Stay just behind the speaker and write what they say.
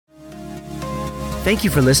Thank you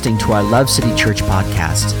for listening to our Love City Church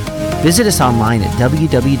podcast. Visit us online at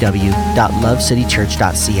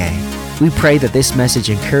www.lovecitychurch.ca. We pray that this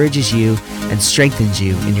message encourages you and strengthens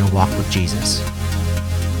you in your walk with Jesus.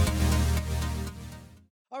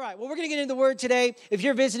 All right, well, we're going to get into the Word today. If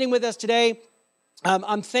you're visiting with us today,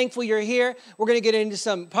 I'm thankful you're here. We're going to get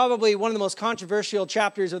into probably one of the most controversial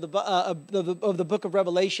chapters of the book of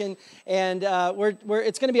Revelation, and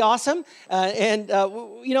it's going to be awesome. We're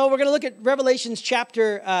going to look at Revelations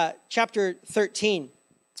chapter 13.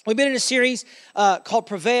 We've been in a series called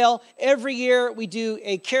Prevail. Every year we do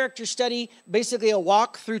a character study, basically a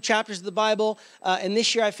walk through chapters of the Bible. And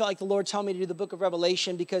this year I felt like the Lord told me to do the book of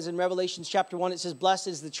Revelation because in Revelations chapter 1 it says, "Blessed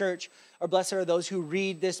is the church," or "Blessed are those who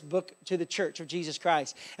read this book to the church of Jesus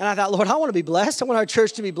Christ." And I thought, Lord, I want to be blessed. I want our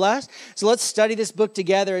church to be blessed. So let's study this book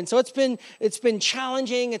together. And so it's been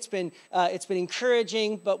challenging. It's been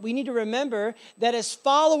encouraging. But we need to remember that as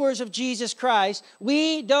followers of Jesus Christ,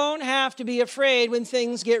 we don't have to be afraid when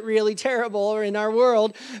things get really terrible in our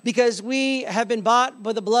world, because we have been bought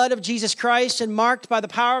by the blood of Jesus Christ and marked by the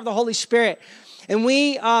power of the Holy Spirit. And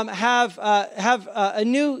we have a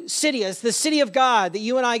new city. It's the city of God that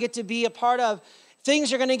you and I get to be a part of.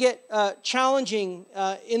 Things are going to get challenging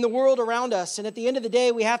in the world around us. And at the end of the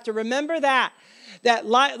day, we have to remember that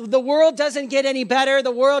the world doesn't get any better.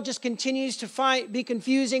 The world just continues to be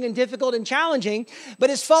confusing and difficult and challenging.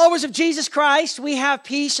 But as followers of Jesus Christ, we have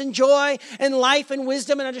peace and joy and life and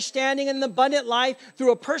wisdom and understanding and an abundant life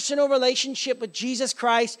through a personal relationship with Jesus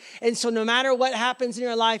Christ. And so no matter what happens in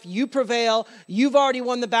your life, you prevail. You've already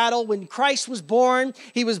won the battle. When Christ was born,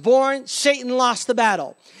 Satan lost the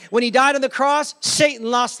battle. When he died on the cross,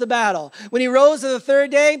 Satan lost the battle. When he rose on the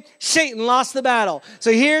third day, Satan lost the battle.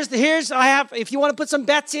 So if you want to put some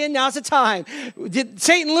bets in, now's the time.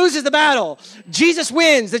 Satan loses the battle. Jesus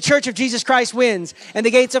wins. The church of Jesus Christ wins. And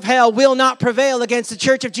the gates of hell will not prevail against the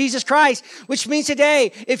church of Jesus Christ, which means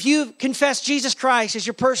today, if you confess Jesus Christ as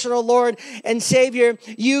your personal Lord and Savior,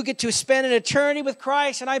 you get to spend an eternity with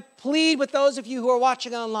Christ. And I plead with those of you who are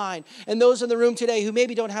watching online and those in the room today who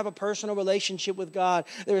maybe don't have a personal relationship with God.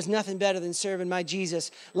 There is nothing better than serving my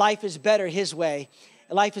Jesus. Life is better His way.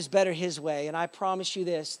 Life is better His way. And I promise you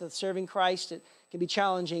this, that serving Christ, it can be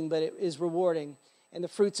challenging, but it is rewarding. And the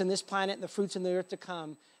fruits on this planet and the fruits on the earth to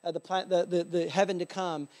come, the heaven to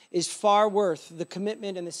come, is far worth the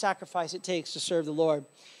commitment and the sacrifice it takes to serve the Lord.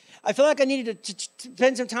 I feel like I needed to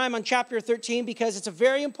spend some time on chapter 13 because it's a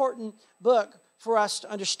very important book for us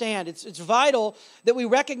to understand. It's vital that we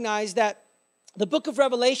recognize that the book of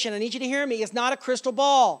Revelation, I need you to hear me, is not a crystal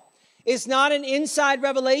ball. It's not an inside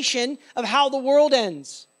revelation of how the world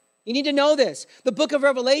ends. You need to know this. The book of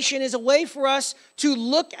Revelation is a way for us to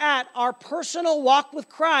look at our personal walk with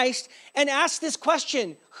Christ and ask this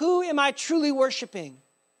question: who am I truly worshiping?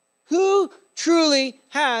 Who truly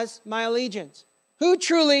has my allegiance? Who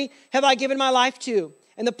truly have I given my life to?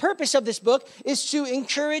 And the purpose of this book is to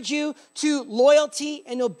encourage you to loyalty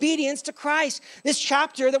and obedience to Christ. This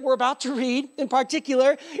chapter that we're about to read in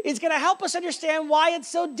particular is going to help us understand why it's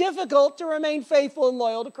so difficult to remain faithful and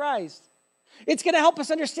loyal to Christ. It's going to help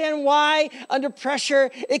us understand why, under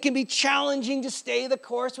pressure, it can be challenging to stay the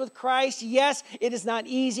course with Christ. Yes, it is not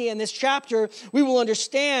easy. In this chapter, we will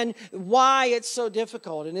understand why it's so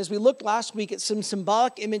difficult. And as we looked last week at some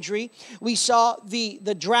symbolic imagery, we saw the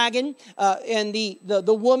dragon and the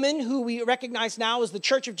woman who we recognize now as the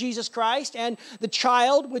church of Jesus Christ, and the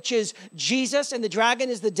child, which is Jesus, and the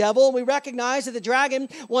dragon is the devil. And we recognize that the dragon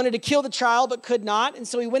wanted to kill the child but could not. And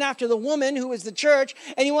so he went after the woman, who is the church,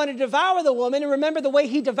 and he wanted to devour the woman. And remember, the way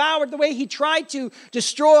he tried to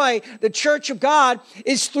destroy the church of God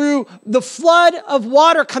is through the flood of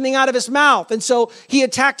water coming out of his mouth. And so he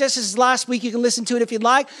attacked us. This is last week. You can listen to it if you'd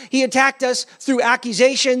like. He attacked us through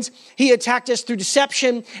accusations. He attacked us through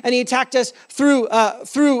deception. And he attacked us through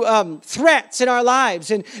threats in our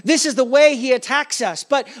lives. And this is the way he attacks us.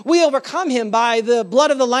 But we overcome him by the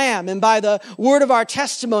blood of the Lamb and by the word of our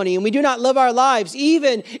testimony. And we do not live our lives,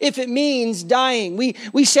 even if it means dying.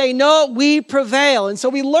 We say, no, we prevail. And so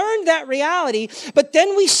we learned that reality, but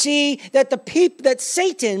then we see that that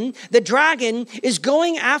Satan, the dragon, is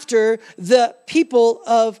going after the people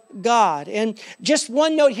of God. And just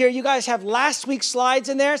one note here, you guys have last week's slides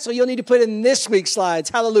in there, so you'll need to put in this week's slides.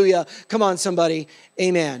 Hallelujah. Come on, somebody.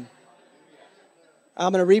 Amen.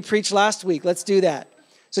 I'm going to re-preach last week. Let's do that.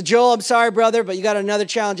 So Joel, I'm sorry, brother, but you got another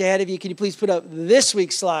challenge ahead of you. Can you please put up this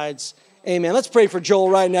week's slides? Amen. Let's pray for Joel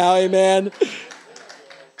right now. Amen.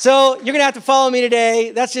 So you're going to have to follow me today.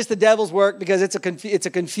 That's just the devil's work because it's a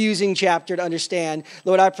confusing chapter to understand.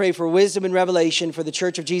 Lord, I pray for wisdom and revelation for the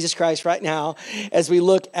Church of Jesus Christ right now as we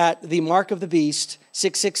look at the mark of the beast,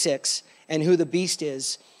 666, and who the beast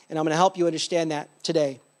is. And I'm going to help you understand that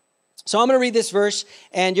today. So I'm going to read this verse,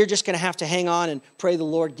 and you're just going to have to hang on and pray the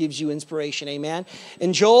Lord gives you inspiration. Amen.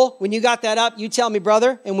 And Joel, when you got that up, you tell me,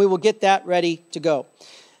 brother, and we will get that ready to go.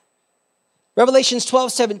 Revelations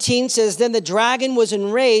 12:17 says, then the dragon was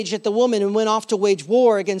enraged at the woman and went off to wage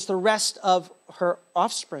war against the rest of her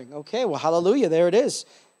offspring. Okay, well, hallelujah, there it is.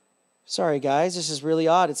 Sorry, guys, this is really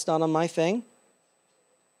odd. It's not on my thing.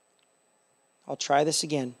 I'll try this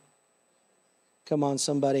again. Come on,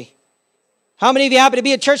 somebody. How many of you happen to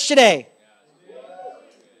be at church today?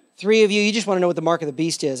 3 of you, you just want to know what the mark of the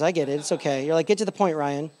beast is. I get it. It's okay. You're like, get to the point,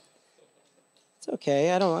 Ryan. It's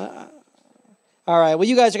okay. All right. Well,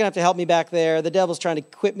 you guys are going to have to help me back there. The devil's trying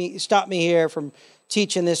to stop me here from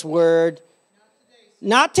teaching this word.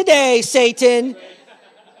 Not today, Satan.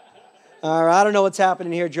 All right, I don't know what's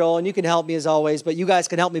happening here, Joel, and you can help me as always, but you guys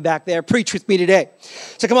can help me back there. Preach with me today.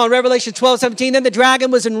 So come on, Revelation 12:17. Then the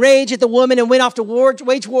dragon was enraged at the woman and went off to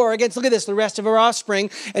wage war against, look at this, the rest of her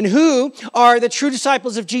offspring. And who are the true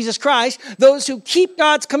disciples of Jesus Christ? Those who keep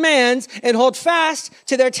God's commands and hold fast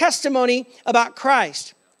to their testimony about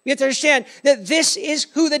Christ. You have to understand that this is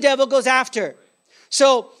who the devil goes after.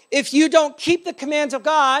 So if you don't keep the commands of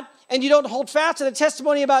God and you don't hold fast to the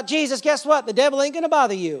testimony about Jesus, guess what? The devil ain't going to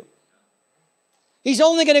bother you. He's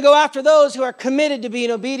only going to go after those who are committed to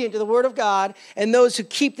being obedient to the word of God and those who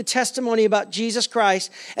keep the testimony about Jesus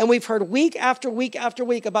Christ. And we've heard week after week after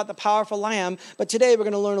week about the powerful Lamb. But today we're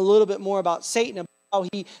going to learn a little bit more about Satan, about how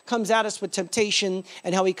he comes at us with temptation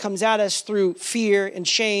and how he comes at us through fear and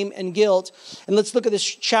shame and guilt. And let's look at this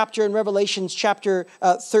chapter in Revelation chapter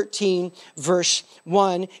 13, verse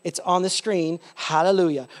 1. It's on the screen.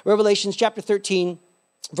 Hallelujah. Revelation chapter 13.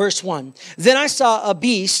 Verse 1, then I saw a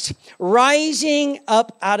beast rising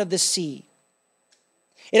up out of the sea.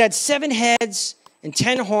 It had 7 heads and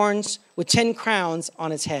 10 horns with 10 crowns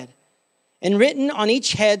on its head. And written on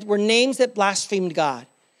each head were names that blasphemed God.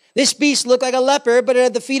 This beast looked like a leopard, but it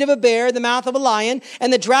had the feet of a bear, the mouth of a lion.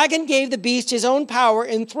 And the dragon gave the beast his own power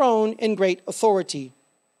and throne and great authority.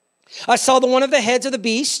 I saw the one of the heads of the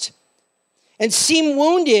beast and seemed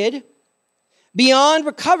wounded beyond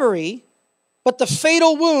recovery, but the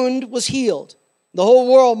fatal wound was healed. The whole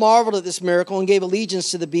world marveled at this miracle and gave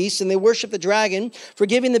allegiance to the beast, and they worshiped the dragon for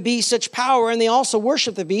giving the beast such power, and they also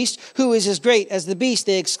worshiped the beast, who is as great as the beast,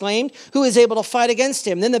 they exclaimed, who is able to fight against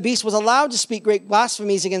him. Then the beast was allowed to speak great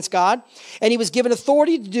blasphemies against God, and he was given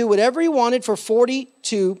authority to do whatever he wanted for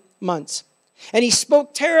 42 months. And he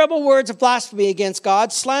spoke terrible words of blasphemy against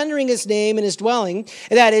God, slandering his name and his dwelling,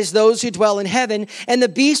 that is, those who dwell in heaven. And the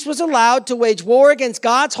beast was allowed to wage war against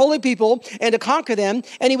God's holy people and to conquer them.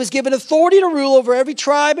 And he was given authority to rule over every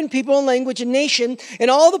tribe and people and language and nation.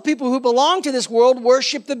 And all the people who belong to this world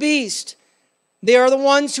worship the beast. They are the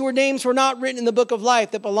ones whose names were not written in the book of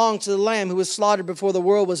life that belong to the Lamb who was slaughtered before the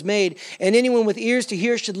world was made. And anyone with ears to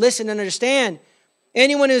hear should listen and understand.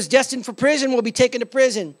 Anyone who is destined for prison will be taken to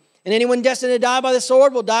prison. And anyone destined to die by the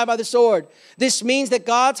sword will die by the sword. This means that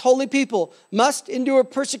God's holy people must endure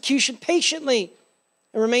persecution patiently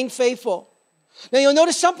and remain faithful. Now you'll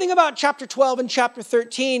notice something about chapter 12 and chapter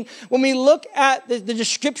 13. When we look at the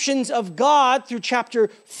descriptions of God through chapter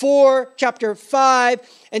 4, chapter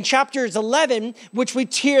 5, and chapters 11, which we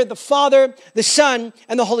hear the Father, the Son,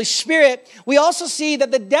 and the Holy Spirit, we also see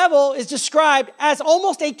that the devil is described as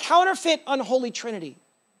almost a counterfeit unholy trinity.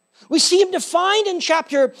 We see him defined in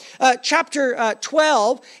chapter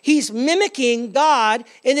 12. He's mimicking God,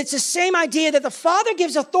 and it's the same idea that the Father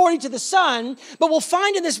gives authority to the Son, but we'll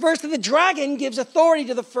find in this verse that the dragon gives authority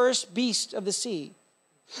to the first beast of the sea.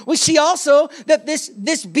 We see also that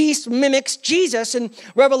this beast mimics Jesus in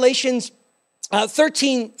Revelations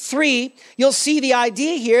 13:3. You'll see the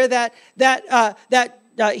idea here that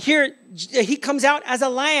here he comes out as a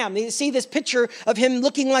lamb. You see this picture of him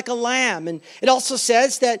looking like a lamb. And it also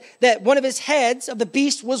says that one of his heads of the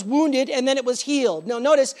beast was wounded and then it was healed. Now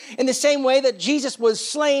notice, in the same way that Jesus was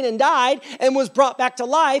slain and died and was brought back to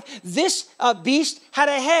life, this beast had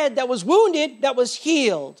a head that was wounded that was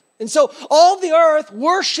healed. And so all the earth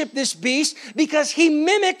worshiped this beast because he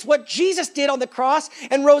mimicked what Jesus did on the cross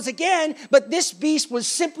and rose again. But this beast was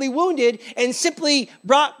simply wounded and simply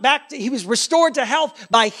brought back he was restored to health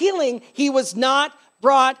by healing. He was not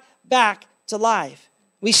brought back to life.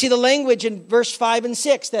 We see the language in verse 5 and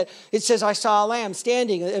 6 that it says, I saw a lamb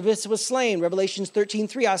standing, as if it was slain. Revelations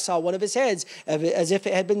 13:3, I saw one of his heads as if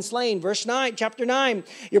it had been slain. Verse 9, chapter 9,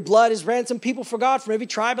 your blood has ransomed people for God from every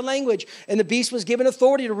tribe and language. And the beast was given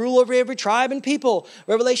authority to rule over every tribe and people.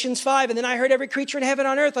 Revelations 5, and then I heard every creature in heaven,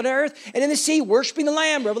 on earth, and in the sea, worshiping the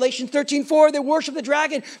Lamb. Revelation 13:4, they worship the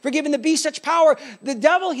dragon for giving the beast such power. The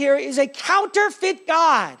devil here is a counterfeit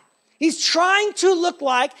God. He's trying to look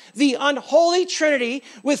like the unholy Trinity,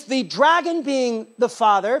 with the dragon being the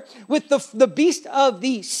Father, with the beast of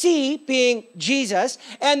the sea being Jesus,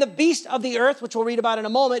 and the beast of the earth, which we'll read about in a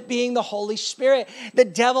moment, being the Holy Spirit. The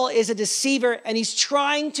devil is a deceiver, and he's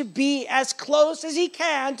trying to be as close as he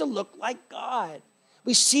can to look like God.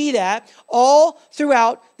 We see that all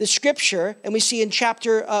throughout the scripture, and we see in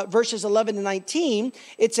verses 11 to 19,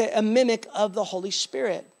 it's a mimic of the Holy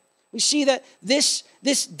Spirit. We see that this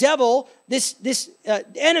devil, this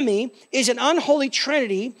enemy, is an unholy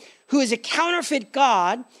Trinity who is a counterfeit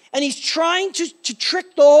God, and he's trying to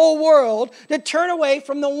trick the whole world to turn away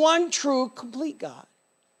from the one true, complete God.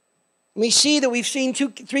 And we see that we've seen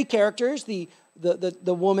three characters, the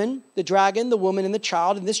woman, the dragon, the woman, and the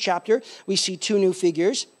child. In this chapter, we see two new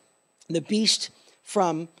figures, the beast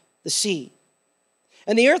from the sea.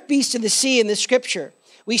 And the earth beast and the sea in this scripture,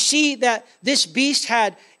 we see that this beast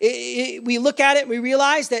we look at it and we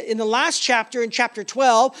realize that in the last chapter, in chapter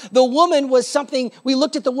 12, the woman was something, we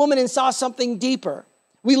looked at the woman and saw something deeper.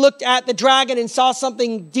 We looked at the dragon and saw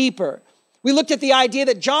something deeper. We looked at the idea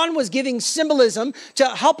that John was giving symbolism to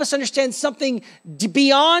help us understand something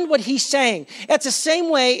beyond what he's saying. It's the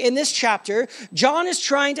same way in this chapter. John is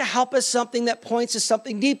trying to help us something that points to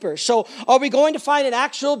something deeper. So are we going to find an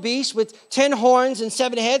actual beast with 10 horns and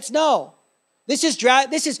 7 heads? No. This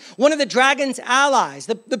is one of the dragon's allies.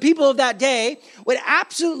 The people of that day would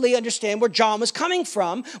absolutely understand where John was coming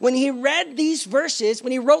from when he read these verses,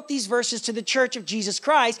 when he wrote these verses to the church of Jesus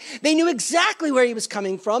Christ. They knew exactly where he was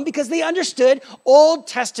coming from because they understood Old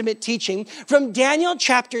Testament teaching. From Daniel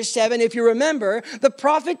chapter 7, if you remember, the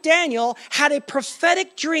prophet Daniel had a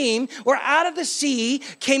prophetic dream where out of the sea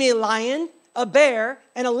came a lion, a bear,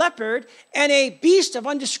 and a leopard, and a beast of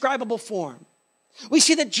undescribable form. We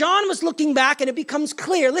see that John was looking back, and it becomes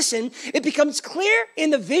clear, it becomes clear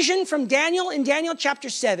in the vision from Daniel in Daniel chapter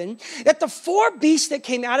 7 that the 4 beasts that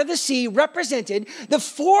came out of the sea represented the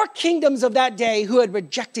 4 kingdoms of that day who had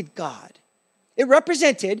rejected God. It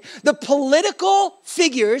represented the political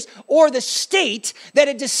figures or the state that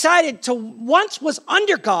had decided to once was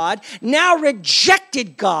under God, now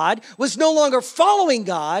rejected God, was no longer following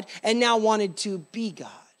God, and now wanted to be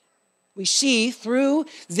God. We see through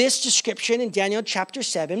this description in Daniel chapter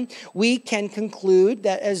 7, we can conclude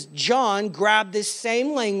that as John grabbed this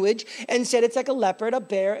same language and said it's like a leopard, a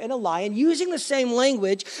bear, and a lion, using the same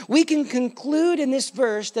language, we can conclude in this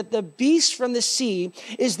verse that the beast from the sea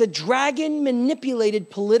is the dragon-manipulated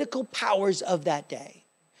political powers of that day.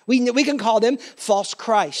 We can call them false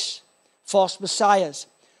Christs, false messiahs,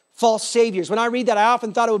 false saviors. When I read that, I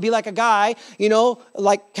often thought it would be like a guy,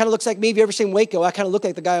 like kind of looks like me. Have you ever seen Waco? I kind of look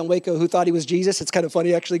like the guy in Waco who thought he was Jesus. It's kind of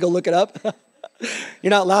funny, actually. Go look it up.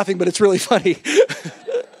 You're not laughing, but it's really funny.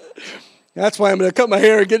 That's why I'm going to cut my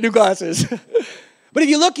hair and get new glasses. But if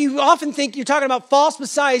you look, you often think you're talking about false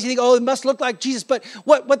messiahs. You think, oh, it must look like Jesus. But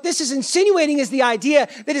what this is insinuating is the idea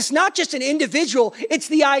that it's not just an individual. It's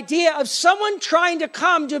the idea of someone trying to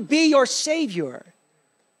come to be your savior.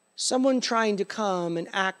 Someone trying to come and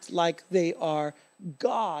act like they are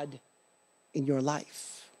God in your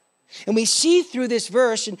life. And we see through this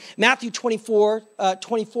verse in Matthew 24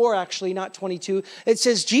 actually, not 22, it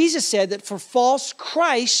says, Jesus said that for false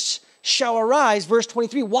Christs shall arise. Verse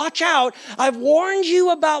 23, watch out. I've warned you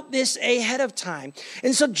about this ahead of time.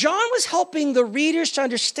 And so John was helping the readers to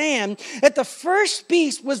understand that the first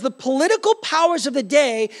beast was the political powers of the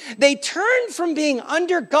day. They turned from being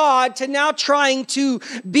under God to now trying to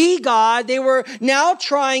be God. They were now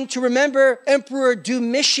trying to remember Emperor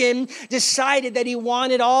Domitian decided that he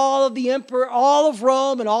wanted all of the emperor, all of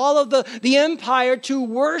Rome and all of the empire to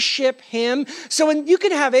worship him. So when you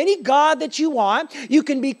can have any God that you want, you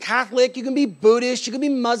can be Catholic, you can be Buddhist, you can be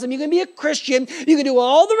Muslim, you can be a Christian, you can do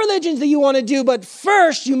all the religions that you want to do, but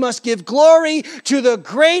first you must give glory to the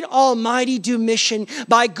great almighty Domitian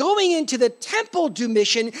by going into the temple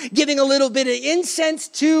Domitian, giving a little bit of incense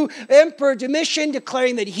to Emperor Domitian,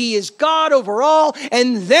 declaring that he is God over all,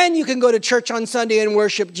 and then you can go to church on Sunday and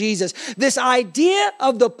worship Jesus. This idea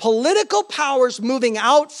of the political powers moving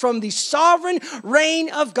out from the sovereign reign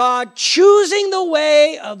of God, choosing the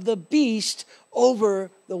way of the beast over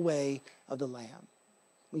the way of the Lamb.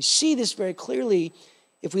 We see this very clearly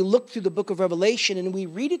if we look through the book of Revelation and we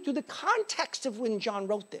read it through the context of when John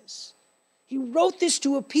wrote this. He wrote this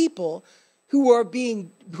to a people who are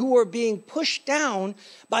being pushed down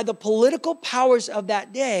by the political powers of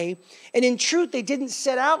that day. And in truth, they didn't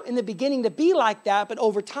set out in the beginning to be like that, but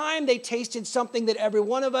over time they tasted something that every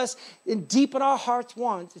one of us deep in our hearts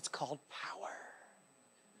wants. It's called power,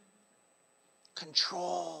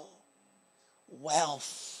 control,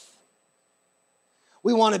 wealth.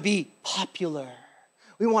 We want to be popular.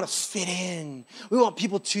 We want to fit in. We want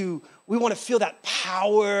to feel that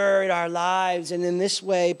power in our lives. And in this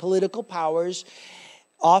way, political powers,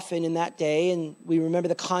 often in that day, and we remember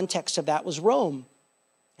the context of that was Rome.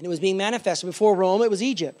 And it was being manifested. Before Rome, it was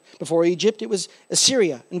Egypt. Before Egypt, it was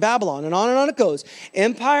Assyria and Babylon, and on it goes.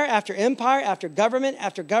 Empire after empire, after government,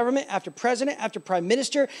 after president, after prime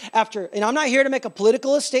minister, and I'm not here to make a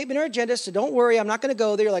political statement or agenda, so don't worry, I'm not going to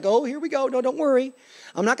go there. You're like, oh, here we go. No, don't worry.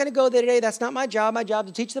 I'm not going to go there today. That's not my job. My job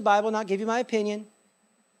is to teach the Bible, not give you my opinion.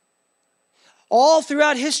 All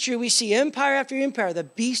throughout history, we see empire after empire. The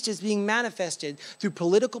beast is being manifested through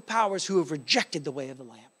political powers who have rejected the way of the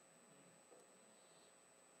Lamb.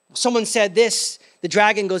 Someone said this, the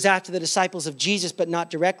dragon goes after the disciples of Jesus, but not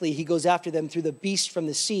directly. He goes after them through the beast from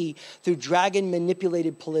the sea, through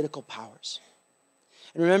dragon-manipulated political powers.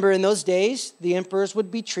 And remember, in those days, the emperors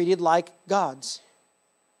would be treated like gods.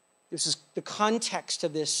 This is the context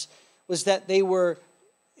of this, was that they were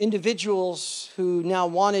individuals who now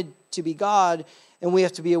wanted to be God, and we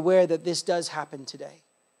have to be aware that this does happen today.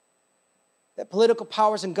 That political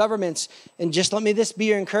powers and governments, and just let me this be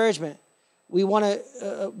your encouragement, we want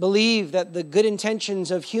to believe that the good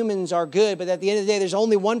intentions of humans are good, but at the end of the day, there's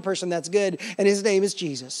only one person that's good, and his name is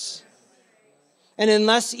Jesus. And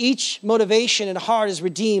unless each motivation and heart is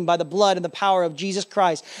redeemed by the blood and the power of Jesus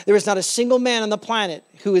Christ, there is not a single man on the planet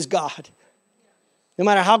who is God. No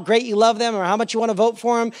matter how great you love them or how much you want to vote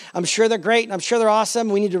for them, I'm sure they're great and I'm sure they're awesome.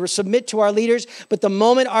 We need to submit to our leaders. But the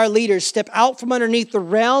moment our leaders step out from underneath the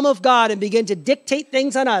realm of God and begin to dictate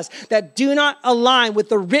things on us that do not align with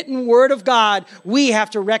the written word of God, we have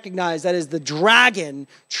to recognize that is the dragon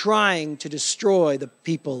trying to destroy the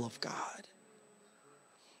people of God.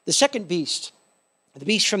 The second beast, the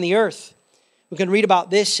beast from the earth. We can read about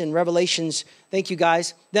this in Revelations. Thank you,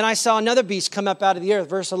 guys. Then I saw another beast come up out of the earth,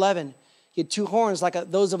 verse 11. He had two horns like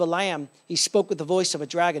those of a lamb. He spoke with the voice of a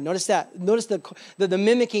dragon. Notice that. Notice the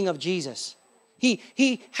mimicking of Jesus. He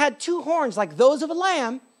had two horns like those of a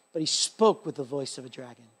lamb, but he spoke with the voice of a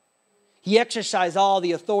dragon. He exercised all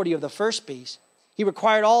the authority of the first beast. He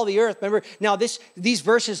required all the earth. Remember, now these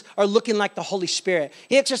verses are looking like the Holy Spirit.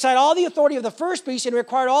 He exercised all the authority of the first beast and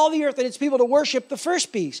required all the earth and its people to worship the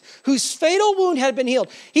first beast, whose fatal wound had been healed.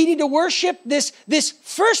 He needed to worship this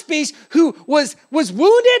first beast who was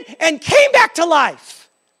wounded and came back to life.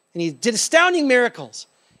 And he did astounding miracles,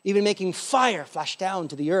 even making fire flash down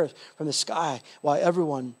to the earth from the sky while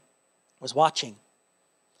everyone was watching.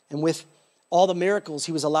 And with all the miracles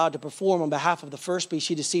he was allowed to perform on behalf of the first beast,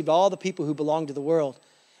 he deceived all the people who belonged to the world.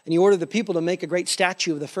 And he ordered the people to make a great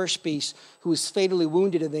statue of the first beast who was fatally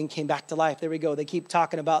wounded and then came back to life. There we go. They keep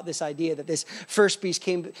talking about this idea that this first beast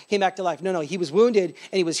came back to life. No, he was wounded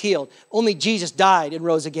and he was healed. Only Jesus died and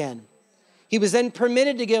rose again. He was then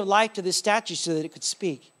permitted to give life to this statue so that it could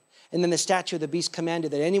speak. And then the statue of the beast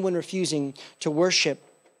commanded that anyone refusing to worship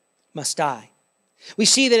must die. We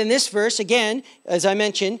see that in this verse, again, as I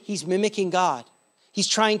mentioned, he's mimicking God. He's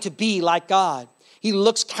trying to be like God. He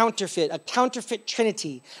looks counterfeit, a counterfeit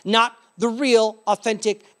trinity, not the real,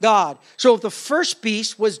 authentic God. So if the first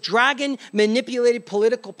beast was dragon-manipulated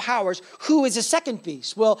political powers, who is the second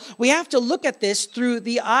beast? Well, we have to look at this through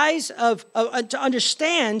the eyes of to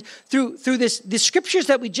understand through the scriptures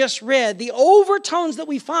that we just read, the overtones that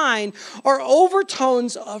we find are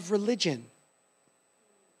overtones of religion.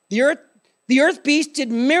 The earth beast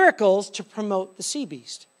did miracles to promote the sea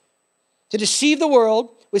beast, to deceive the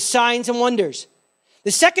world with signs and wonders.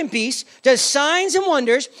 The second beast does signs and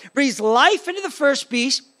wonders, breathes life into the first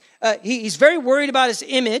beast. He's very worried about his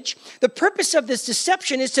image. The purpose of this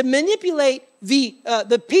deception is to manipulate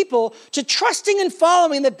the people to trusting and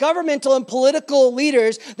following the governmental and political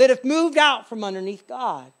leaders that have moved out from underneath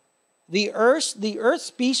God. The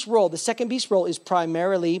earth's beast role, the second beast role, is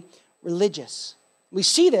primarily religious. We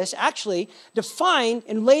see this actually defined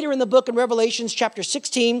and later in the book in Revelations chapter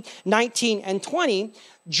 16, 19, and 20,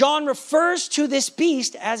 John refers to this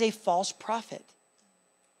beast as a false prophet.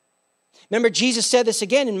 Remember, Jesus said this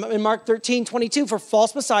again in Mark 13, 22, for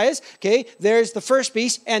false messiahs, okay, there's the first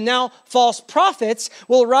beast, and now false prophets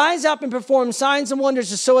will rise up and perform signs and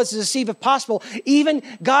wonders so as to deceive, if possible, even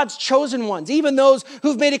God's chosen ones, even those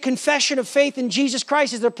who've made a confession of faith in Jesus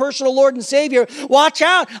Christ as their personal Lord and Savior. Watch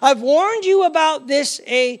out. I've warned you about this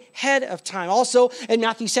ahead of time. Also, in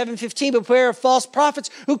Matthew 7:15, beware of false prophets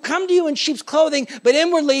who come to you in sheep's clothing, but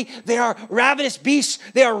inwardly they are ravenous beasts.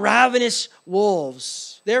 They are ravenous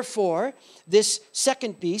wolves. Therefore, this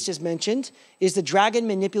second beast, as mentioned, is the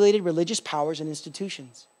dragon-manipulated religious powers and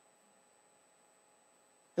institutions.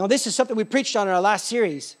 Now, this is something we preached on in our last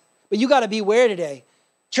series, but you got to beware today.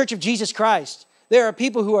 Church of Jesus Christ, there are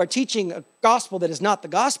people who are teaching a gospel that is not the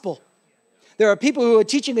gospel. There are people who are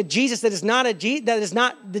teaching a Jesus that is not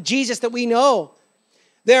the Jesus that we know.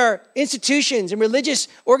 There are institutions and religious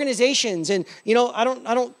organizations, and I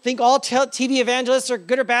don't think all TV evangelists are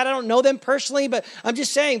good or bad. I don't know them personally, but I'm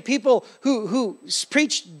just saying people who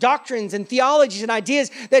preach doctrines and theologies and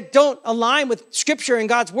ideas that don't align with Scripture and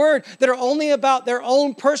God's Word, that are only about their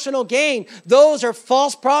own personal gain. Those are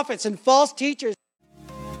false prophets and false teachers.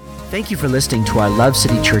 Thank you for listening to our Love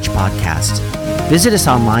City Church podcast. Visit us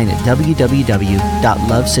online at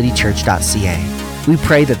www.lovecitychurch.ca. We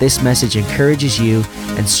pray that this message encourages you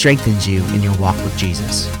and strengthens you in your walk with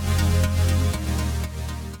Jesus.